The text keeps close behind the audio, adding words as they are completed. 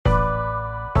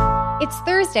It's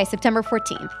Thursday, September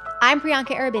 14th. I'm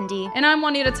Priyanka Arabindi. And I'm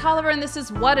Juanita Tolliver, and this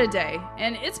is What a Day.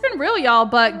 And it's been real, y'all,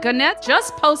 but Gannett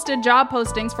just posted job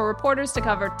postings for reporters to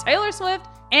cover Taylor Swift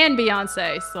and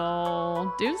Beyonce.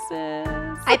 So,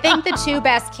 deuces. I think the two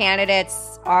best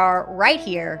candidates are right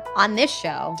here on this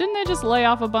show. Didn't they just lay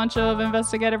off a bunch of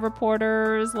investigative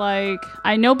reporters? Like,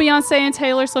 I know Beyonce and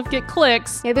Taylor Swift get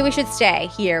clicks. Maybe we should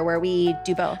stay here where we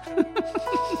do both.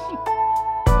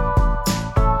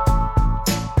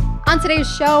 On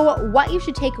today's show, what you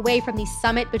should take away from the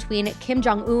summit between Kim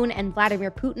Jong-un and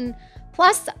Vladimir Putin.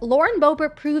 Plus, Lauren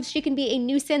Boebert proves she can be a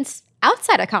nuisance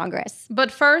outside of Congress.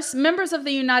 But first, members of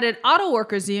the United Auto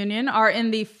Workers Union are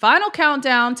in the final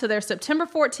countdown to their September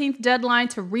 14th deadline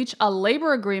to reach a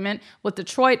labor agreement with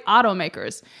Detroit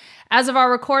automakers. As of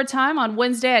our record time on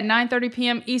Wednesday at 9:30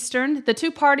 p.m. Eastern, the two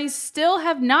parties still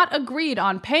have not agreed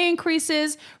on pay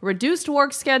increases, reduced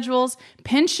work schedules,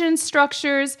 pension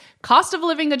structures, cost of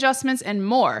living adjustments, and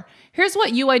more. Here's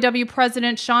what UAW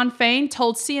President Shawn Fain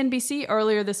told CNBC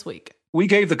earlier this week. We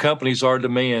gave the companies our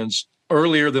demands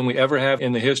earlier than we ever have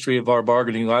in the history of our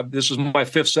bargaining. This is my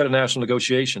fifth set of national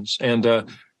negotiations. And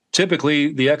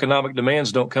typically, the economic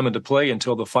demands don't come into play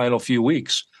until the final few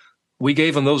weeks. We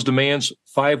gave them those demands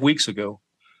 5 weeks ago.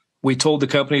 We told the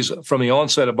companies from the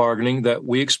onset of bargaining that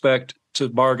we expect to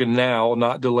bargain now,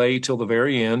 not delay till the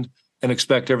very end, and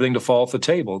expect everything to fall off the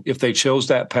table. If they chose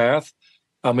that path,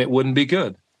 it wouldn't be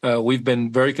good. We've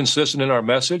been very consistent in our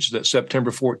message that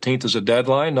September 14th is a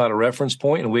deadline, not a reference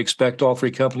point, and we expect all three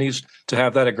companies to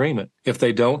have that agreement. If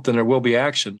they don't, then there will be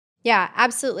action. Yeah,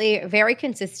 absolutely. Very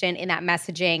consistent in that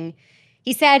messaging.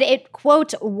 He said it,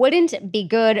 quote, wouldn't be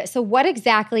good. So what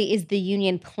exactly is the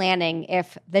union planning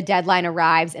if the deadline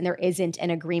arrives and there isn't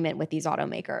an agreement with these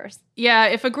automakers? Yeah,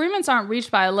 if agreements aren't reached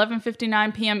by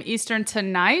 11:59 p.m. Eastern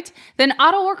tonight, then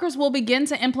auto workers will begin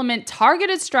to implement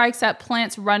targeted strikes at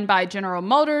plants run by General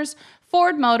Motors,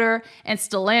 Ford Motor, and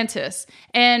Stellantis.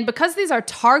 And because these are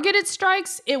targeted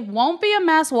strikes, it won't be a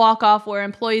mass walk-off where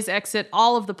employees exit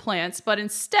all of the plants, but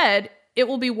instead, it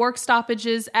will be work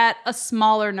stoppages at a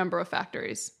smaller number of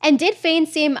factories. And did Fain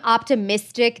seem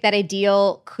optimistic that a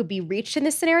deal could be reached in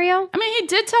this scenario? I mean, he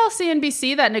did tell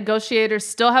CNBC that negotiators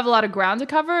still have a lot of ground to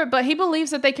cover, but he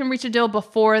believes that they can reach a deal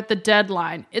before the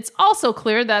deadline. It's also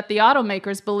clear that the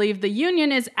automakers believe the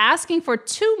union is asking for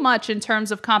too much in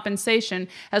terms of compensation,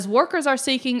 as workers are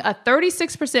seeking a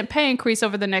 36% pay increase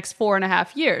over the next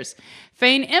 4.5 years.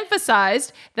 Fain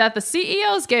emphasized that the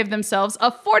CEOs gave themselves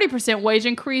a 40% wage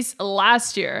increase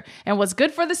last year. And what's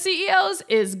good for the CEOs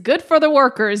is good for the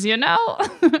workers, you know?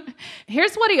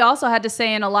 Here's what he also had to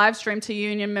say in a live stream to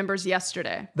union members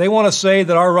yesterday. They want to say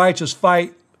that our righteous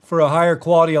fight for a higher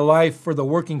quality of life for the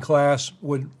working class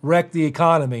would wreck the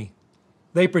economy.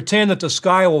 They pretend that the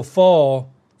sky will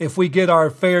fall if we get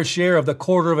our fair share of the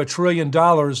 $250 billion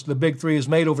the Big Three has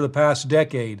made over the past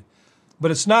decade. But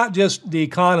it's not just the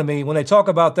economy. When they talk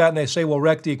about that and they say we'll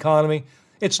wreck the economy,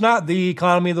 it's not the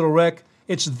economy that'll wreck.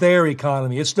 It's their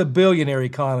economy. It's the billionaire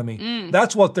economy.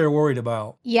 That's what they're worried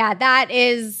about. Yeah, that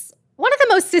is one of the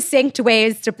most succinct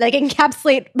ways to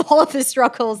encapsulate all of the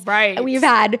struggles that we've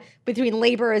had between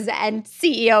laborers and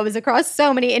CEOs across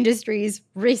so many industries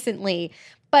recently.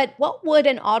 But what would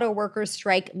an auto workers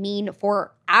strike mean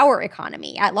for our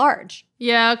economy at large?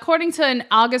 Yeah, according to an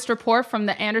August report from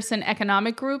the Anderson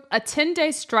Economic Group, a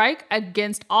 10-day strike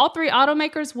against all three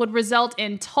automakers would result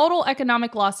in total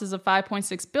economic losses of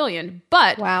 $5.6 billion.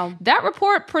 But that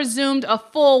report presumed a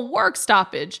full work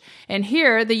stoppage. And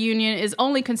here, the union is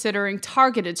only considering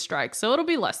targeted strikes, so it'll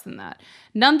be less than that.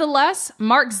 Nonetheless,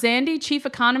 Mark Zandi, chief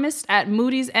economist at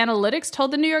Moody's Analytics,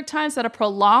 told the New York Times that a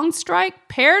prolonged strike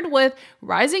paired with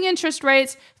rising interest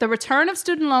rates, the return of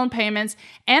student loan payments,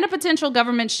 and a potential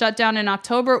government shutdown in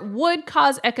October would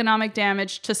cause economic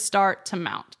damage to start to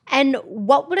mount. And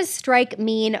what would a strike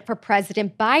mean for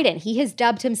President Biden? He has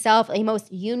dubbed himself a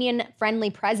most union-friendly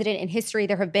president in history.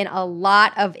 There have been a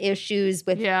lot of issues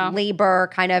with labor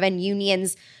and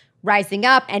unions rising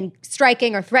up and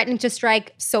striking or threatening to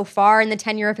strike so far in the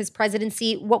tenure of his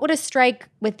presidency. What would a strike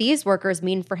with these workers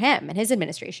mean for him and his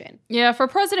administration? Yeah, for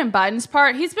President Biden's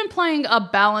part, he's been playing a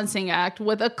balancing act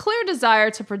with a clear desire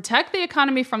to protect the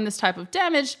economy from this type of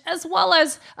damage, as well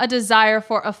as a desire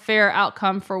for a fair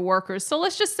outcome for workers. So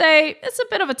let's just say it's a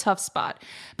bit of a tough spot.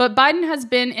 But Biden has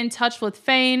been in touch with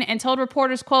Fain and told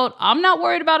reporters, quote, "I'm not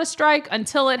worried about a strike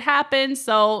until it happens."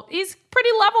 So he's pretty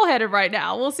level-headed right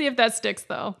now. We'll see if that sticks,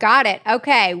 though. Got it.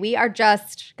 Okay, we are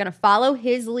just going to follow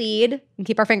his lead and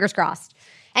keep our fingers crossed.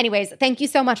 Anyways, thank you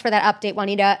so much for that update,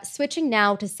 Juanita. Switching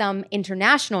now to some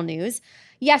international news.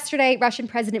 Yesterday, Russian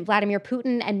President Vladimir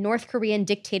Putin and North Korean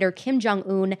dictator Kim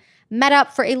Jong-un met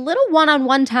up for a little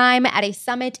one-on-one time at a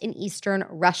summit in eastern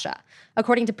Russia.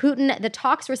 According to Putin, the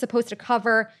talks were supposed to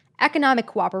cover economic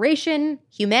cooperation,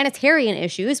 humanitarian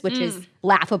issues, which is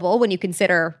laughable when you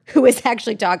consider who is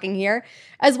actually talking here,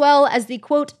 as well as the,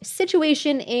 quote,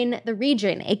 situation in the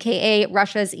region, aka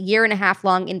Russia's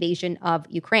year-and-a-half-long invasion of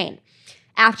Ukraine.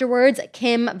 Afterwards,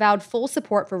 Kim vowed full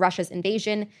support for Russia's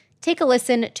invasion. Take a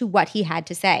listen to what he had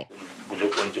to say.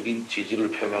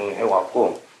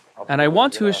 And I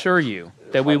want to assure you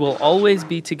that we will always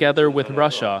be together with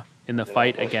Russia in the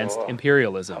fight against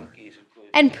imperialism.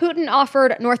 And Putin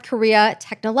offered North Korea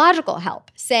technological help,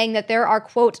 saying that there are,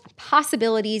 quote,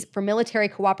 possibilities for military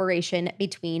cooperation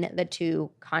between the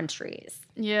two countries.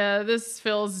 Yeah, this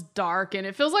feels dark, and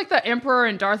it feels like the Emperor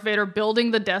and Darth Vader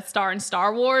building the Death Star in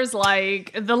Star Wars.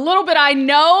 Like, the little bit I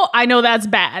know that's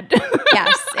bad.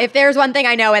 Yes, if there's one thing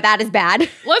I know, that is bad.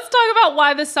 Let's talk about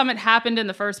why this summit happened in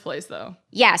the first place, though.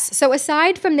 Yes, so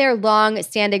aside from their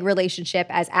long-standing relationship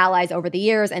as allies over the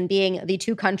years and being the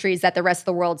two countries that the rest of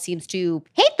the world seems to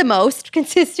hate the most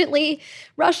consistently,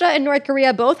 Russia and North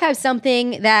Korea both have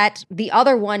something that the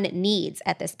other one needs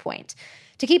at this point.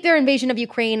 To keep their invasion of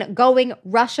Ukraine going,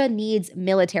 Russia needs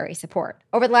military support.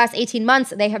 Over the last 18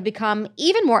 months, they have become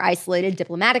even more isolated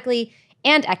diplomatically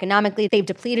and economically. They've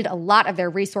depleted a lot of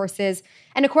their resources.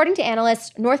 And according to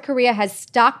analysts, North Korea has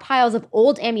stockpiles of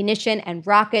old ammunition and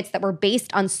rockets that were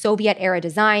based on Soviet-era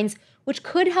designs, which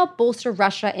could help bolster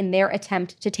Russia in their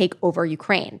attempt to take over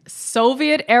Ukraine.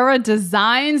 Soviet-era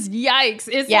designs? Yikes.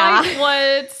 It's like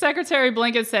what Secretary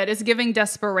Blinken said. It's giving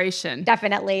desperation.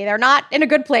 Definitely. They're not in a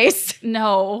good place.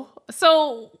 No.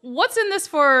 So what's in this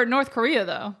for North Korea,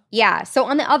 though? Yeah. So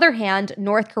on the other hand,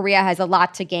 North Korea has a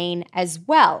lot to gain as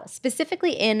well,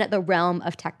 specifically in the realm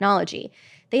of technology.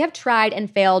 They have tried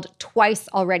and failed twice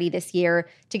already this year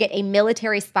to get a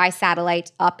military spy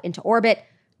satellite up into orbit.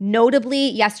 Notably,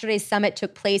 yesterday's summit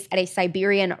took place at a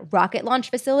Siberian rocket launch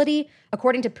facility.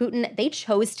 According to Putin, they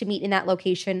chose to meet in that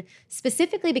location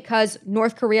specifically because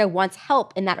North Korea wants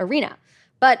help in that arena.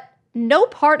 But no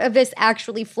part of this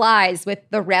actually flies with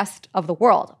the rest of the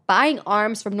world. Buying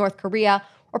arms from North Korea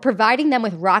or providing them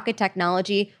with rocket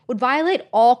technology would violate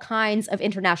all kinds of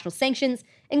international sanctions,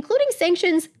 including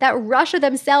sanctions that Russia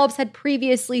themselves had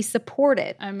previously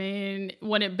supported. I mean,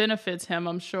 when it benefits him,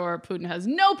 I'm sure Putin has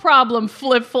no problem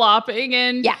flip-flopping.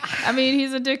 And yeah, I mean,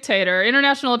 he's a dictator.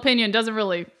 International opinion doesn't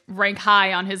really rank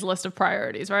high on his list of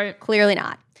priorities, right? Clearly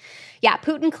not. Yeah,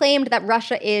 Putin claimed that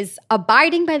Russia is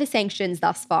abiding by the sanctions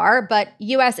thus far, but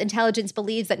U.S. intelligence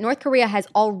believes that North Korea has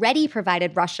already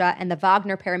provided Russia and the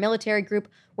Wagner paramilitary group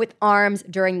with arms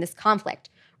during this conflict.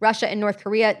 Russia and North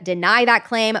Korea deny that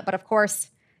claim, but of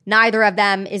course, neither of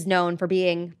them is known for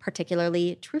being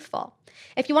particularly truthful.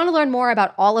 If you want to learn more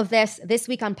about all of this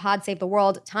week on Pod Save the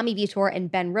World, Tommy Vitor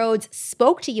and Ben Rhodes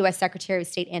spoke to U.S. Secretary of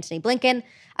State Antony Blinken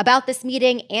about this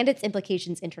meeting and its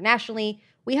implications internationally.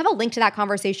 We have a link to that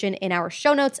conversation in our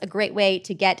show notes, a great way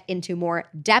to get into more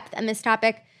depth on this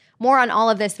topic. More on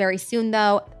all of this very soon,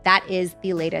 though. That is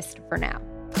the latest for now.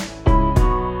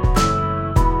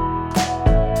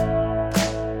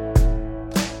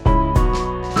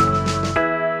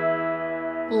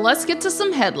 Let's get to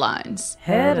some headlines.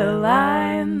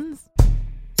 Headlines.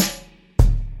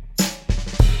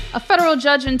 A federal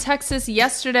judge in Texas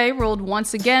yesterday ruled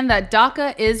once again that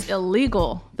DACA is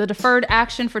illegal. The Deferred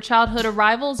Action for Childhood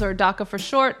Arrivals, or DACA for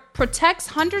short, protects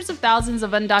hundreds of thousands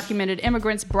of undocumented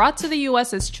immigrants brought to the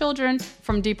U.S. as children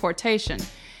from deportation.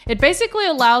 It basically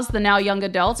allows the now young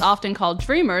adults, often called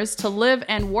dreamers, to live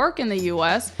and work in the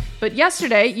U.S., but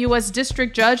yesterday, U.S.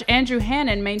 District Judge Andrew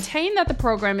Hannon maintained that the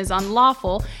program is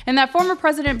unlawful and that former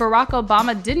President Barack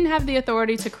Obama didn't have the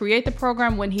authority to create the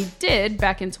program when he did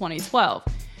back in 2012.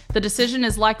 The decision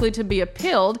is likely to be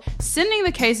appealed, sending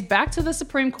the case back to the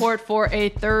Supreme Court for a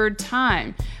third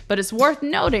time. But it's worth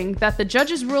noting that the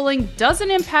judge's ruling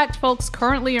doesn't impact folks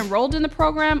currently enrolled in the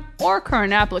program or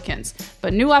current applicants,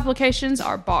 but new applications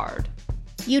are barred.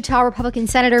 Utah Republican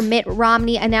Senator Mitt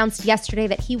Romney announced yesterday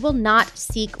that he will not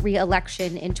seek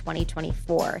re-election in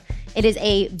 2024. It is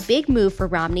a big move for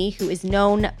Romney, who is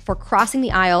known for crossing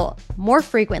the aisle more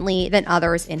frequently than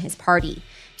others in his party.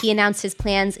 He announced his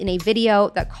plans in a video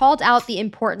that called out the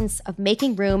importance of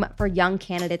making room for young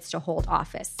candidates to hold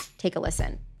office. Take a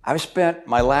listen. I've spent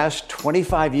my last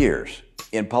 25 years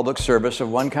in public service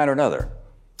of one kind or another.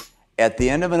 At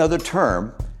the end of another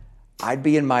term, I'd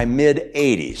be in my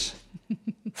mid-80s.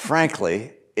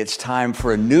 Frankly, it's time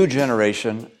for a new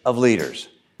generation of leaders.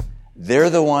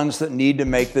 They're the ones that need to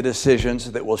make the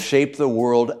decisions that will shape the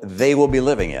world they will be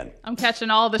living in. I'm catching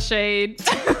all the shade.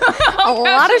 A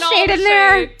lot of shade in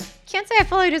there. Can't say I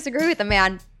fully disagree with the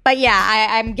man. But yeah,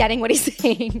 I'm getting what he's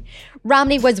saying.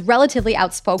 Romney was relatively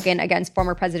outspoken against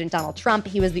former President Donald Trump.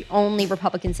 He was the only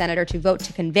Republican senator to vote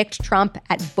to convict Trump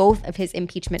at both of his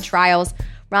impeachment trials.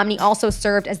 Romney also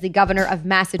served as the governor of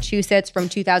Massachusetts from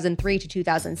 2003 to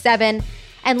 2007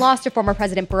 and lost to former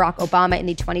President Barack Obama in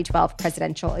the 2012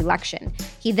 presidential election.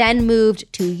 He then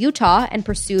moved to Utah and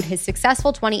pursued his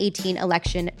successful 2018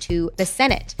 election to the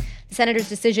Senate. The senator's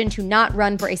decision to not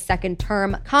run for a second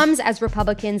term comes as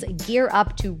Republicans gear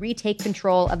up to retake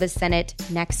control of the Senate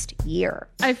next year.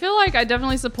 I feel like I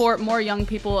definitely support more young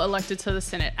people elected to the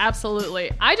Senate. Absolutely.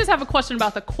 I just have a question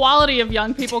about the quality of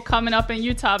young people coming up in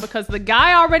Utah, because the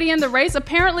guy already in the race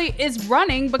apparently is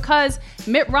running because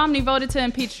Mitt Romney voted to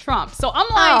impeach Trump. So I'm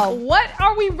like, what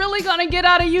are we really going to get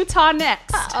out of Utah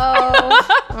next?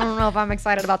 I don't know if I'm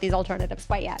excited about these alternatives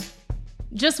quite yet.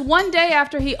 Just one day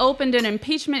after he opened an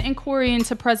impeachment inquiry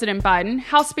into President Biden,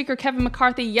 House Speaker Kevin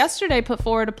McCarthy yesterday put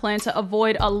forward a plan to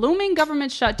avoid a looming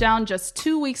government shutdown just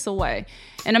 2 weeks away.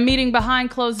 In a meeting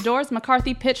behind closed doors,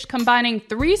 McCarthy pitched combining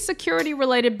 3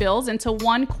 security-related bills into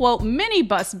one, quote,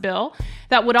 mini-bus bill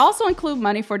that would also include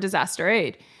money for disaster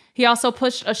aid. He also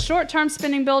pushed a short-term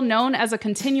spending bill known as a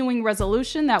continuing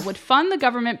resolution that would fund the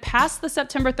government past the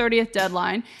September 30th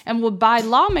deadline and would buy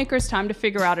lawmakers time to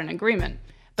figure out an agreement.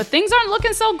 But things aren't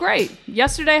looking so great.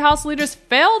 Yesterday, House leaders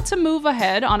failed to move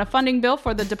ahead on a funding bill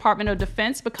for the Department of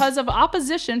Defense because of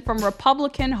opposition from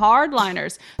Republican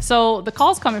hardliners. So the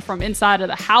call's coming from inside of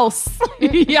the House.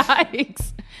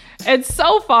 Yikes. And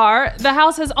so far, the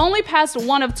House has only passed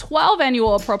one of 12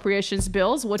 annual appropriations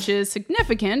bills, which is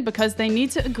significant because they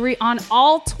need to agree on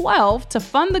all 12 to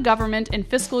fund the government in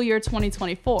fiscal year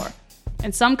 2024.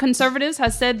 And some conservatives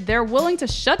have said they're willing to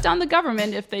shut down the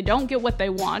government if they don't get what they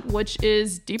want, which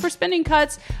is deeper spending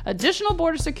cuts, additional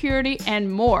border security,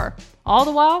 and more. All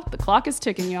the while, the clock is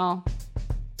ticking, y'all.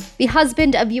 The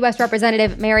husband of U.S.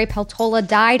 Representative Mary Peltola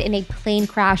died in a plane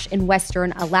crash in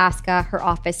western Alaska, her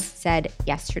office said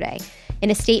yesterday.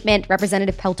 In a statement,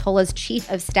 Representative Peltola's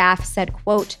chief of staff said,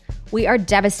 quote, "We are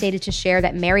devastated to share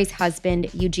that Mary's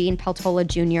husband, Eugene Peltola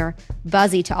Jr.,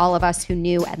 Buzzy to all of us who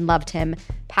knew and loved him,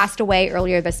 passed away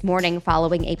earlier this morning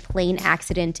following a plane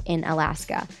accident in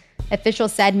Alaska."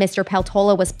 Officials said Mr.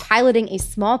 Peltola was piloting a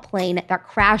small plane that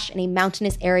crashed in a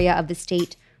mountainous area of the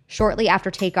state shortly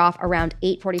after takeoff around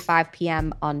 8:45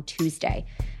 p.m. on Tuesday.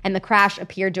 And the crash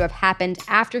appeared to have happened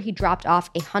after he dropped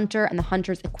off a hunter and the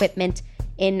hunter's equipment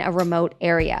in a remote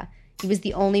area. He was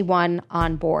the only one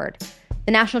on board.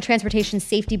 The National Transportation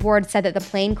Safety Board said that the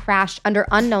plane crashed under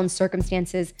unknown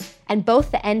circumstances, and both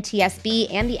the NTSB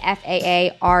and the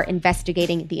FAA are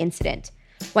investigating the incident.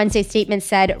 Wednesday's statement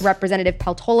said Representative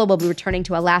Peltola will be returning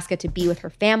to Alaska to be with her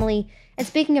family. And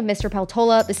speaking of Mr.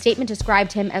 Peltola, the statement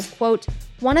described him as, quote,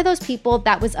 "one of those people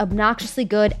that was obnoxiously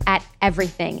good at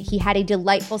everything. He had a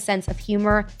delightful sense of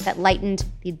humor that lightened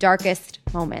the darkest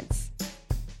moments."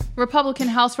 Republican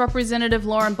House Representative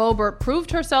Lauren Boebert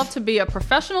proved herself to be a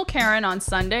professional Karen on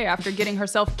Sunday after getting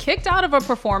herself kicked out of a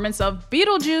performance of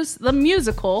Beetlejuice the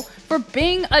Musical for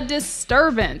being a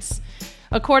disturbance.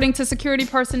 According to security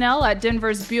personnel at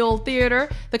Denver's Buell Theater,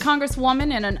 the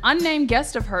Congresswoman and an unnamed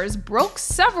guest of hers broke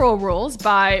several rules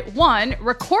by, 1,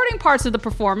 recording parts of the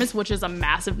performance, which is a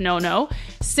massive no-no,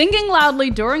 singing loudly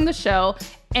during the show,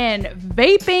 and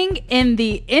vaping in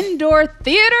the indoor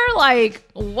theater? Like,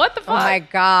 what the fuck? Oh my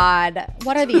God.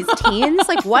 What are these teens?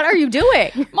 Like, what are you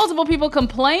doing? Multiple people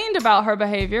complained about her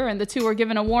behavior, and the two were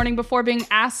given a warning before being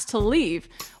asked to leave.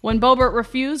 When Boebert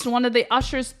refused, one of the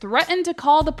ushers threatened to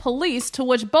call the police, to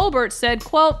which Boebert said,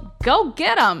 quote, "Go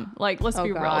get him." Like, let's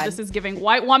be real. This is giving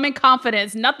white woman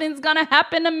confidence. Nothing's gonna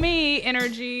happen to me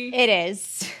energy. It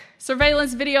is.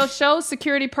 Surveillance video shows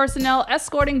security personnel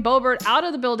escorting Boebert out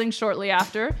of the building shortly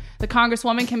after. The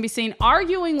Congresswoman can be seen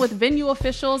arguing with venue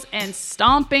officials and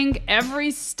stomping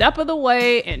every step of the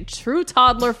way in true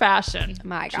toddler fashion.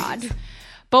 My God. Jeez.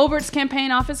 Boebert's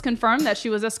campaign office confirmed that she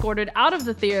was escorted out of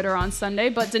the theater on Sunday,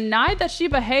 but denied that she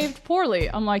behaved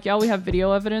poorly. I'm like, y'all, we have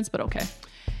video evidence, but okay.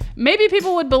 Maybe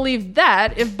people would believe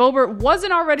that if Boebert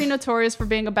wasn't already notorious for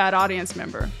being a bad audience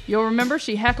member. You'll remember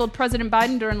she heckled President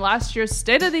Biden during last year's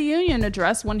State of the Union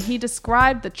address when he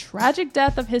described the tragic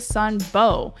death of his son,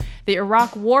 Bo, the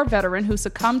Iraq war veteran who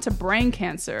succumbed to brain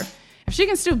cancer. If she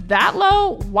can stoop that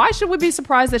low, why should we be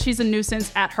surprised that she's a nuisance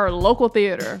at her local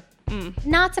theater?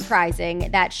 Not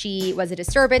surprising that she was a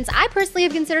disturbance. I personally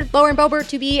have considered Lauren Boebert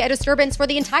to be a disturbance for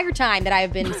the entire time that I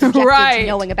have been subjected to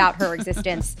knowing about her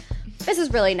existence. this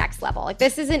is really next level. Like,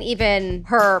 this isn't even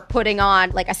her putting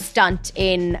on like a stunt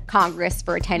in Congress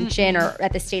for attention or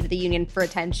at the State of the Union for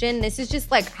attention. This is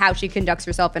just like how she conducts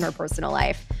herself in her personal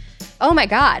life. Oh my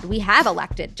God, we have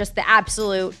elected just the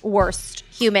absolute worst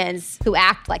humans who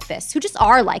act like this, who just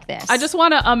are like this. I just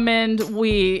want to amend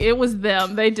it was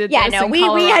them. They did this in we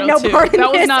Colorado had no too. part in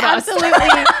that this. was not absolutely,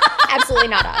 us. Absolutely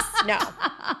not us. No.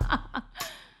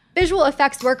 Visual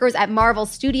effects workers at Marvel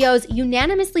Studios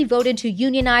unanimously voted to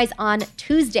unionize on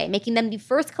Tuesday, making them the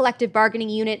first collective bargaining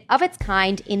unit of its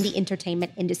kind in the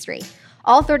entertainment industry.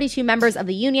 All 32 members of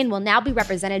the union will now be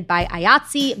represented by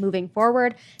IATSE moving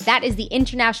forward. That is the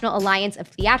International Alliance of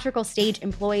Theatrical Stage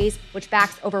Employees, which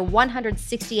backs over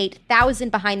 168,000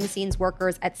 behind-the-scenes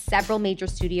workers at several major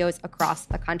studios across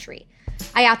the country.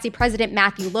 IATSE President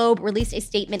Matthew Loeb released a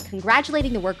statement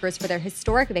congratulating the workers for their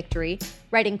historic victory,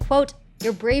 writing, quote,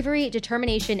 "Your bravery,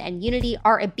 determination, and unity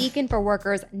are a beacon for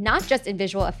workers not just in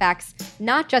visual effects,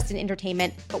 not just in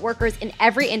entertainment, but workers in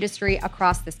every industry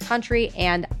across this country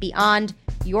and beyond.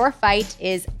 Your fight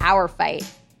is our fight."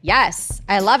 Yes,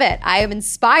 I love it. I am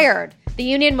inspired. The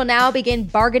union will now begin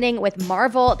bargaining with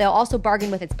Marvel. They'll also bargain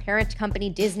with its parent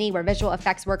company, Disney, where visual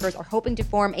effects workers are hoping to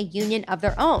form a union of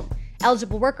their own.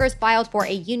 Eligible workers filed for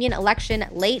a union election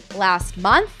late last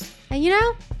month. And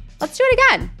let's do it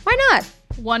again. Why not?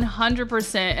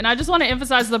 100%. And I just want to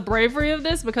emphasize the bravery of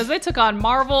this because they took on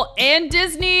Marvel and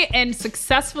Disney and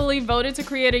successfully voted to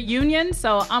create a union.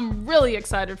 So I'm really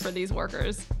excited for these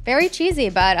workers. Very cheesy,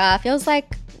 but feels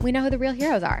like we know who the real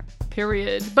heroes are.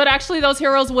 Period. But actually, those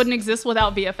heroes wouldn't exist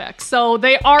without VFX. So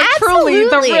they are truly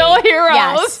the real heroes.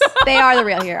 Yes, they are the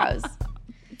real heroes.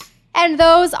 And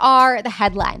those are the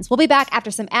headlines. We'll be back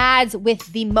after some ads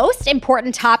with the most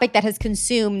important topic that has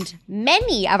consumed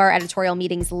many of our editorial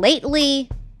meetings lately,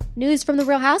 news from the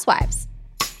Real Housewives.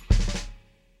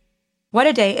 What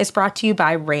a Day is brought to you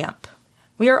by Ramp.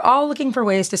 We are all looking for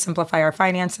ways to simplify our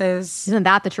finances. Isn't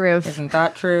that the truth? Isn't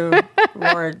that true?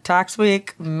 Lord, tax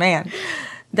week, man.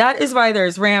 That is why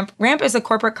there's Ramp. Ramp is a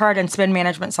corporate card and spend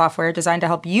management software designed to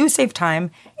help you save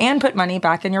time and put money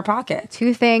back in your pocket.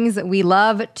 Two things we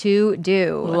love to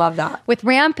do. Love that. With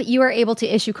Ramp, you are able to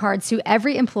issue cards to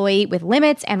every employee with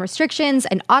limits and restrictions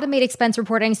and automate expense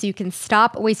reporting so you can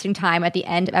stop wasting time at the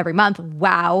end of every month.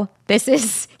 Wow. This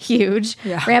is huge.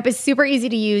 Yeah. Ramp is super easy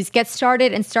to use. Get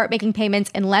started and start making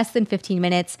payments in less than 15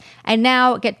 minutes. And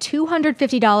now get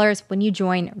 $250 when you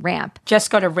join Ramp. Just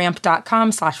go to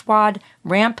ramp.com/WAD,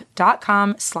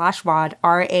 ramp.com/WAD,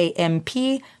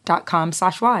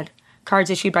 ramp.com/WAD. Cards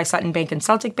issued by Sutton Bank and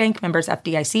Celtic Bank, members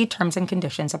FDIC, terms and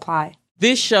conditions apply.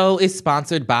 This show is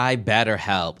sponsored by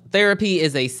BetterHelp. Therapy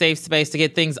is a safe space to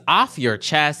get things off your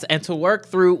chest and to work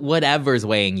through whatever's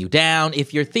weighing you down.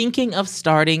 If you're thinking of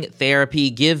starting therapy,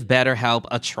 give BetterHelp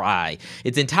a try.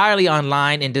 It's entirely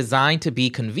online and designed to be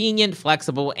convenient,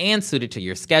 flexible, and suited to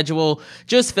your schedule.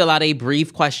 Just fill out a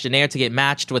brief questionnaire to get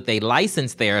matched with a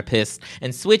licensed therapist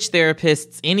and switch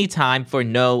therapists anytime for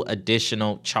no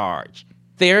additional charge.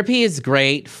 Therapy is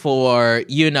great for,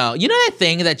 that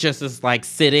thing that just is like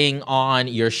sitting on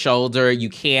your shoulder.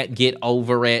 You can't get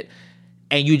over it.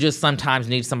 And you just sometimes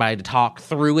need somebody to talk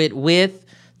through it with.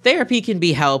 Therapy can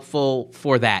be helpful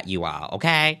for that, you all,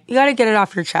 okay? You got to get it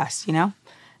off your chest, And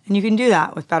you can do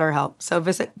that with BetterHelp. So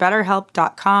visit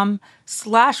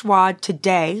betterhelp.com/WAD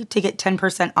today to get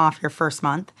 10% off your first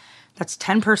month. That's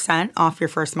 10% off your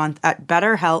first month at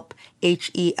BetterHelp,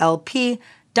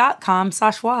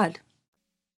 HELP.com/WAD.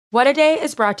 What a Day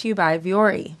is brought to you by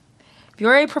Vuori.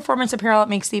 Vuori Performance Apparel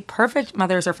makes the perfect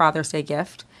Mother's or Father's Day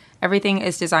gift. Everything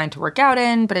is designed to work out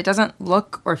in, but it doesn't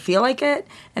look or feel like it.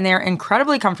 And they're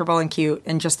incredibly comfortable and cute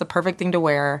and just the perfect thing to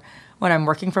wear when I'm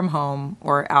working from home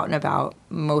or out and about,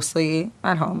 mostly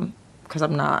at home because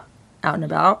I'm not out and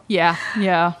about. Yeah.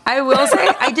 I will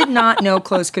say I did not know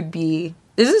clothes could be...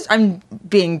 I'm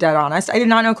being dead honest. I did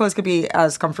not know clothes could be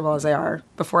as comfortable as they are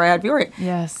before I had Vuori.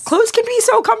 Yes. Clothes can be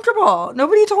so comfortable.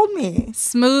 Nobody told me.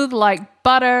 Smooth like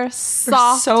butter,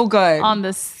 soft. So good. On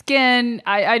the skin.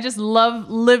 I just love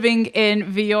living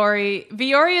in Vuori.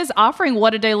 Vuori is offering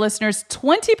What a Day listeners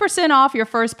 20% off your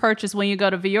first purchase when you go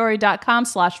to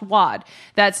vuori.com/WAD.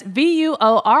 That's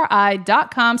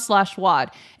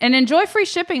VUORI.com/WAD. And enjoy free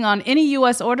shipping on any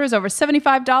U.S. orders over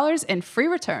 $75 and free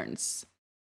returns.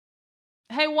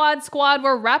 Hey, WAD Squad,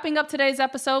 we're wrapping up today's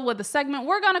episode with a segment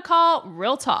we're going to call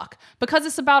Real Talk because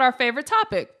it's about our favorite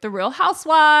topic, the Real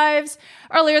Housewives.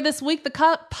 Earlier this week, The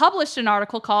Cut published an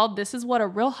article called This is What a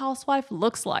Real Housewife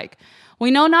Looks Like. We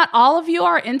know not all of you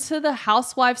are into the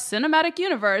Housewife cinematic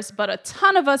universe, but a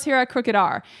ton of us here at Crooked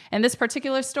are. And this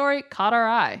particular story caught our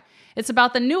eye. It's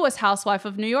about the newest housewife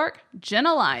of New York,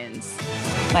 Jenna Lyons.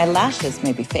 My lashes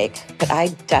may be fake, but I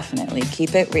definitely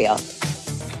keep it real.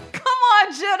 Come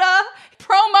on, Jenna.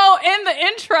 Promo in the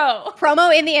intro.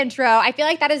 Promo in the intro. I feel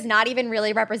like that is not even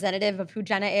really representative of who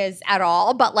Jenna is at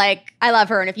all. But like, I love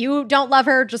her. And if you don't love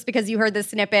her just because you heard this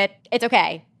snippet, it's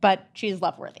okay. But she's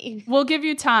love-worthy. We'll give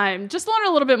you time. Just learn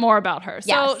a little bit more about her. Yes.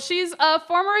 So she's a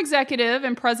former executive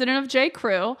and president of J.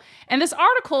 Crew. And this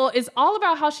article is all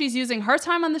about how she's using her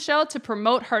time on the show to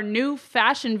promote her new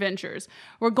fashion ventures.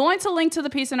 We're going to link to the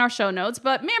piece in our show notes,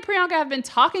 but me and Priyanka have been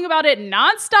talking about it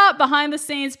nonstop behind the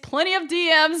scenes. Plenty of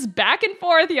DMs back and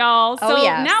forth, y'all. So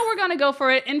now we're going to go for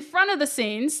it in front of the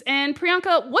scenes. And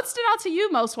Priyanka, what stood out to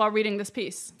you most while reading this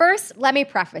piece? First, let me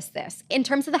preface this. In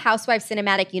terms of the Housewives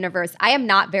cinematic universe, I am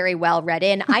not very well read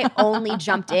in. I only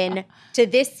jumped in to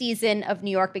this season of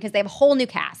New York because they have a whole new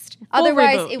cast.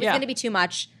 Otherwise, it was going to be too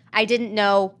much. I didn't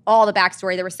know all the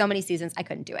backstory. There were so many seasons, I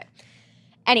couldn't do it.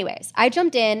 Anyways, I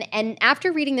jumped in, and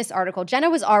after reading this article, Jenna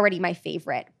was already my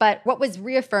favorite. But what was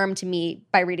reaffirmed to me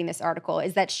by reading this article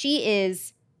is that she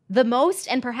is the most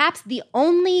and perhaps the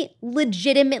only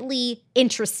legitimately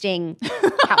interesting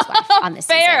housewife on this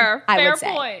season, I would say.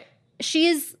 Fair point. She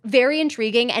is very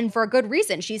intriguing, and for a good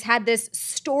reason. She's had this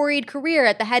storied career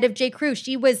at the head of J. Crew.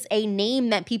 She was a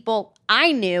name that people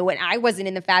I knew when I wasn't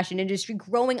in the fashion industry.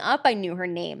 Growing up, I knew her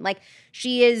name. Like,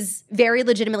 she is very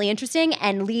legitimately interesting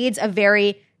and leads a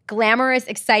very glamorous,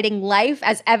 exciting life,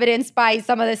 as evidenced by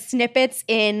some of the snippets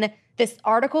in this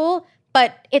article.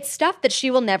 But it's stuff that she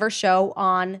will never show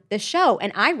on this show.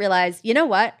 And I realized, you know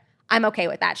what? I'm okay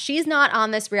with that. She's not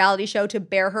on this reality show to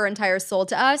bare her entire soul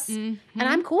to us. And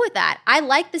I'm cool with that. I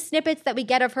like the snippets that we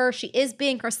get of her. She is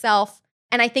being herself.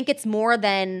 And I think it's more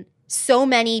than so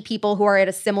many people who are at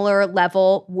a similar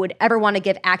level would ever want to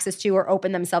give access to or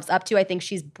open themselves up to. I think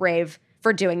she's brave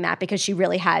for doing that because she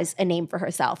really has a name for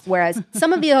herself. Whereas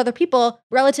some of the other people,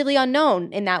 relatively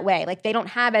unknown in that way. Like, they don't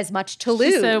have as much to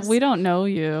lose. She said, we don't know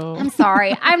you. I'm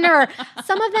sorry. I've never,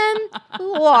 some of them,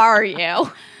 who are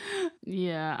you?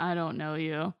 Yeah, I don't know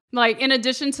you. Like, in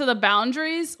addition to the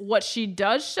boundaries, what she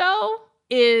does show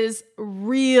is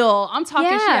real. I'm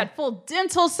talking, she had full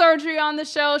dental surgery on the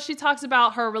show. She talks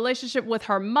about her relationship with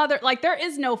her mother. Like, there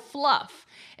is no fluff.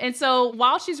 And so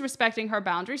while she's respecting her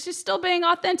boundaries, she's still being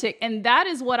authentic. And that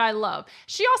is what I love.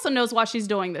 She also knows why she's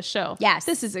doing this show. Yes.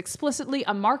 This is explicitly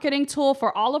a marketing tool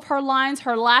for all of her lines,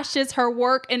 her lashes, her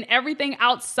work, and everything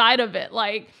outside of it.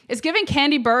 Like, it's giving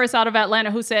Candy Burris out of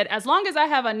Atlanta, who said, as long as I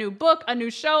have a new book, a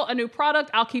new show, a new product,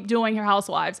 I'll keep doing her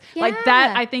Housewives. Yeah. Like,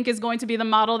 that, I think, is going to be the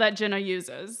model that Jenna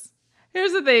uses.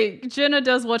 Here's the thing. Jenna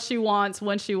does what she wants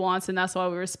when she wants, and that's why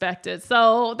we respect it.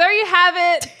 So there you have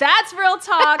it. That's real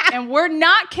talk, and we're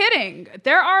not kidding.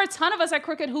 There are a ton of us at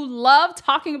Crooked who love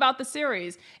talking about the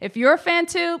series. If you're a fan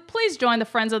too, please join the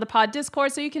Friends of the Pod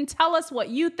Discord so you can tell us what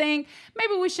you think.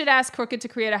 Maybe we should ask Crooked to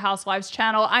create a Housewives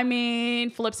channel. I mean,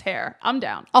 flips hair. I'm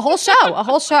down. A whole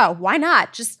show. Why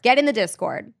not? Just get in the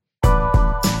Discord.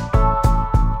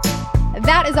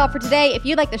 That is all for today. If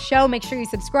you like the show, make sure you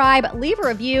subscribe, leave a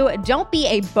review, don't be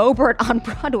a Bobert on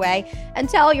Broadway, and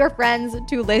tell your friends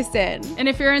to listen. And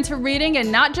if you're into reading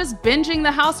and not just binging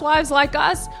the Housewives like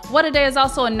us, What a Day is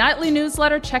also a nightly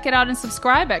newsletter. Check it out and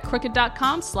subscribe at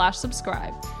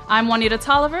crooked.com/subscribe. I'm Juanita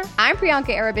Tolliver. I'm Priyanka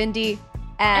Arabindi.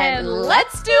 And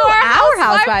let's do our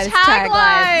Housewives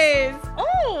taglines.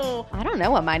 Oh, I don't know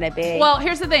what mine would be. Well,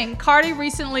 here's the thing. Cardi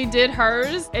recently did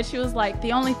hers, and she was like,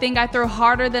 the only thing I throw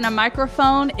harder than a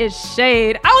microphone is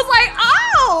shade. I was like,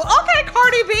 oh, okay,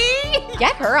 Cardi B.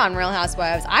 Get her on Real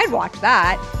Housewives. I'd watch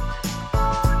that.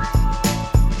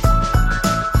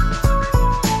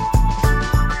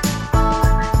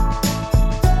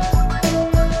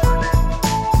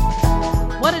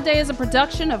 What a Day is a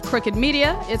production of Crooked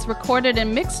Media. It's recorded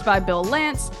and mixed by Bill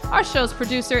Lance. Our show's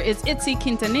producer is Itzy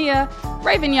Quintanilla.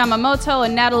 Raven Yamamoto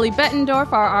and Natalie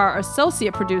Bettendorf are our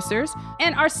associate producers.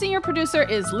 And our senior producer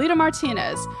is Lita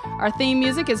Martinez. Our theme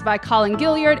music is by Colin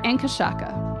Gilliard and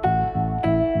Kashaka.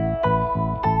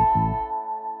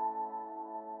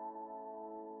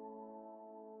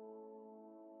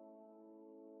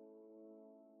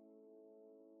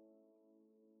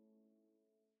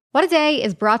 What a Day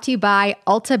is brought to you by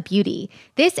Ulta Beauty.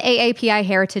 This AAPI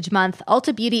Heritage Month,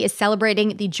 Ulta Beauty is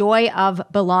celebrating the joy of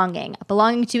belonging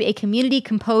to a community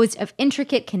composed of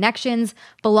intricate connections,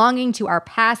 belonging to our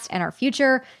past and our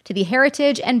future, to the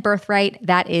heritage and birthright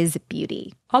that is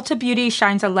beauty. Ulta Beauty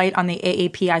shines a light on the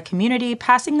AAPI community,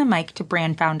 passing the mic to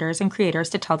brand founders and creators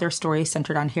to tell their stories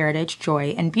centered on heritage,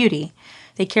 joy, and beauty.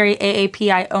 They carry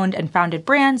AAPI-owned and founded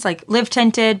brands like Live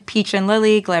Tinted, Peach and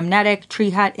Lily, Glamnetic,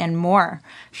 Tree Hut, and more.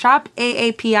 Shop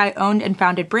AAPI-owned and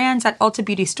founded brands at Ulta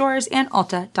Beauty stores and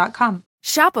Ulta.com.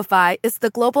 Shopify is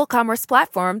the global commerce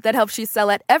platform that helps you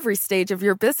sell at every stage of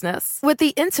your business. With the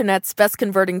internet's best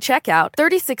converting checkout,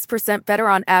 36% better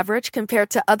on average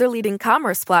compared to other leading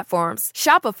commerce platforms,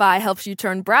 Shopify helps you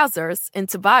turn browsers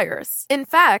into buyers. In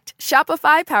fact,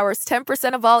 Shopify powers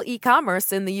 10% of all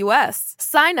e-commerce in the U.S.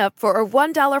 Sign up for a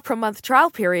 $1 per month trial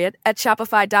period at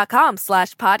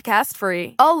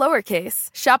shopify.com/podcast-free. All lowercase,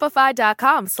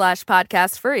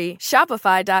 shopify.com/podcast-free,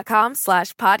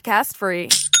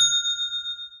 shopify.com/podcast-free.